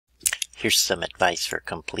here's some advice for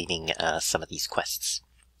completing some of these quests.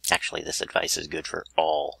 Actually, this advice is good for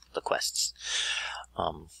all the quests.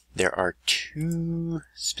 There are two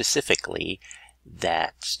specifically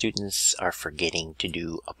that students are forgetting to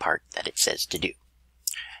do a part that it says to do.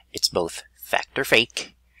 It's both fact or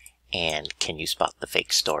fake, and can you spot the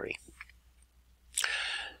fake story?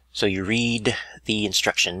 So you read the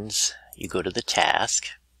instructions, you go to the task,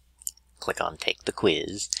 click on take the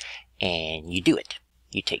quiz, and you do it.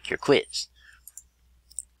 You take your quiz.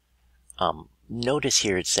 Notice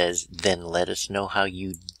here it says, then let us know how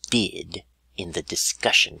you did in the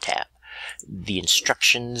discussion tab. The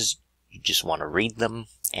instructions, you just want to read them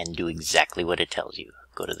and do exactly what it tells you.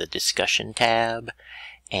 Go to the discussion tab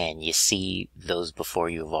and you see those before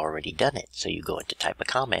you've already done it. So you go into type a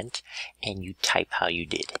comment and you type how you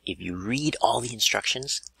did. If you read all the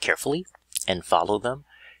instructions carefully and follow them,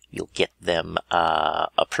 you'll get them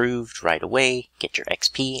approved right away, get your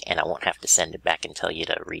XP, and I won't have to send it back and tell you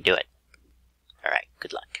to redo it. Alright,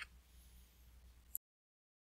 good luck.